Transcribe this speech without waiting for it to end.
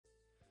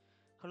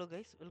Hello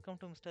guys, welcome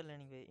to Mr.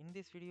 Learning Way. In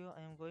this video,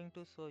 I am going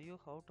to show you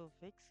how to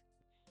fix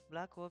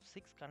Black Ops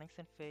 6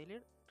 connection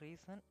failure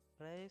reason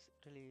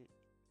TRAVIS-RILEA.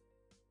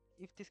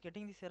 If this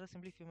getting this error,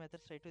 simply few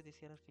methods try to this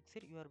error fix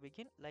it. You are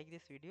begin like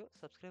this video,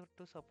 subscribe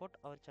to support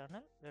our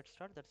channel. Let's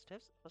start that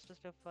steps. First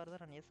step further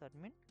on yes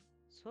admin.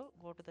 So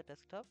go to the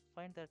desktop,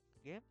 find that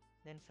game,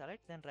 then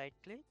select, then right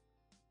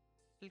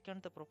click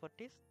on the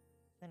properties,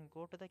 then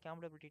go to the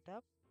compatibility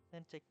tab,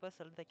 then check for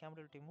select the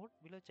compatibility mode.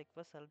 Below check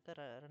for select the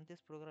run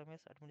this program as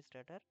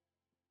administrator.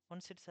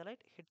 Once it's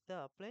select, hit the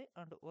apply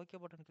and OK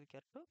button click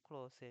here to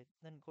close it.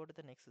 Then go to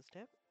the next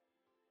step.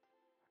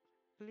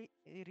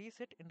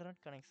 Reset internet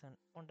connection.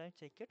 One time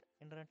check it.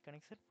 Internet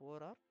connection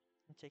 4 hour.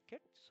 Check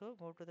it. So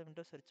go to the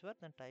Windows search bar.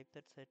 Then type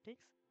that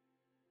settings.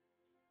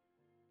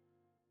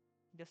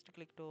 Just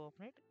click to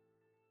open it.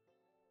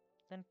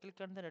 Then click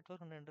on the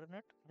network and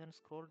internet. Then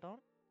scroll down.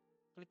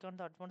 Click on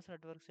the advanced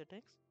network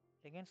settings.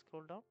 Again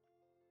scroll down.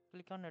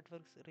 Click on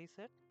network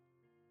reset.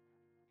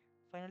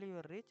 Finally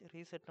you reach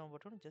reset now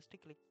button. Just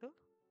click to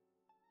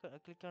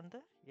click on the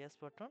yes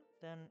button.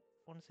 Then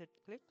once it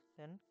click,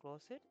 then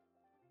close it.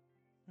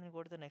 Then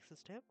go to the next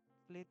step,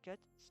 clear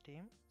cache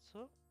Steam.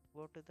 So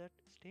go to that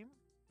Steam,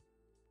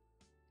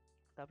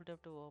 double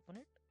tap to open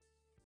it.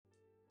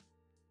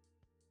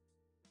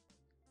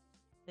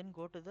 Then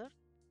go to the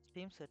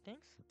Steam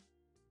settings,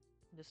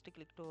 just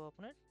click to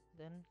open it.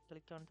 Then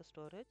click on the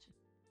storage,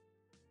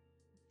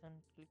 then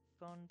click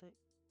on the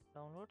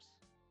downloads,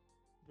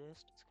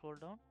 just scroll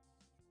down.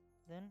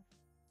 Then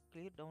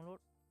clear download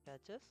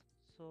caches.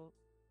 So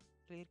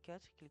clear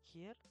cache, click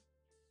here,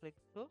 click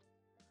to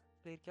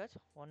clear cache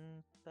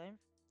one time,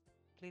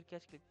 clear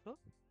cache, click to,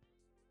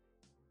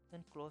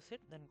 then close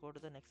it. Then go to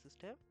the next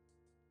step,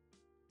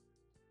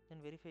 then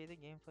verify the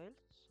game file.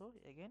 So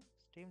again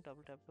Steam,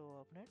 double tap to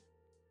open it.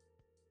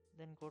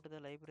 Then go to the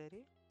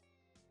library,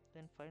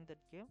 then find that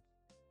game,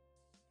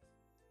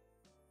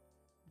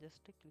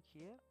 just click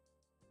here,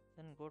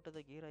 then go to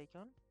the gear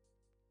icon,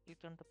 click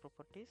on the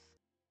properties,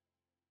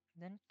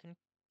 then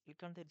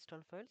click on the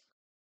install files,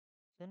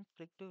 then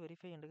click to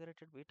verify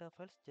integrated beta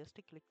files. Just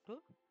click to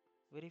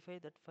verify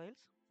that files.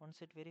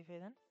 Once it verify,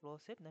 then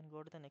close it. Then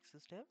go to the next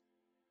step,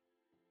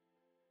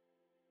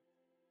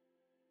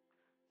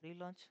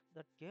 relaunch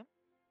that game.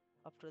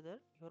 After that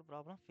your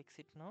problem fix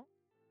it now.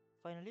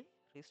 Finally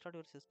restart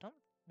your system,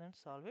 then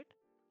solve it.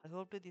 I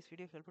hope this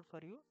video helpful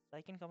for you.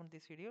 Like and comment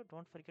this video.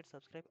 Don't forget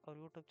subscribe our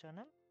YouTube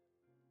channel.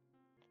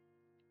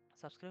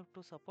 Subscribe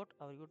to support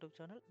our YouTube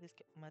channel. This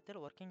method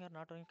working or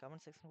not, only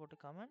comment section, go to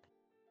comment.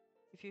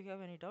 If you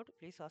have any doubt,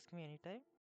 please ask me anytime.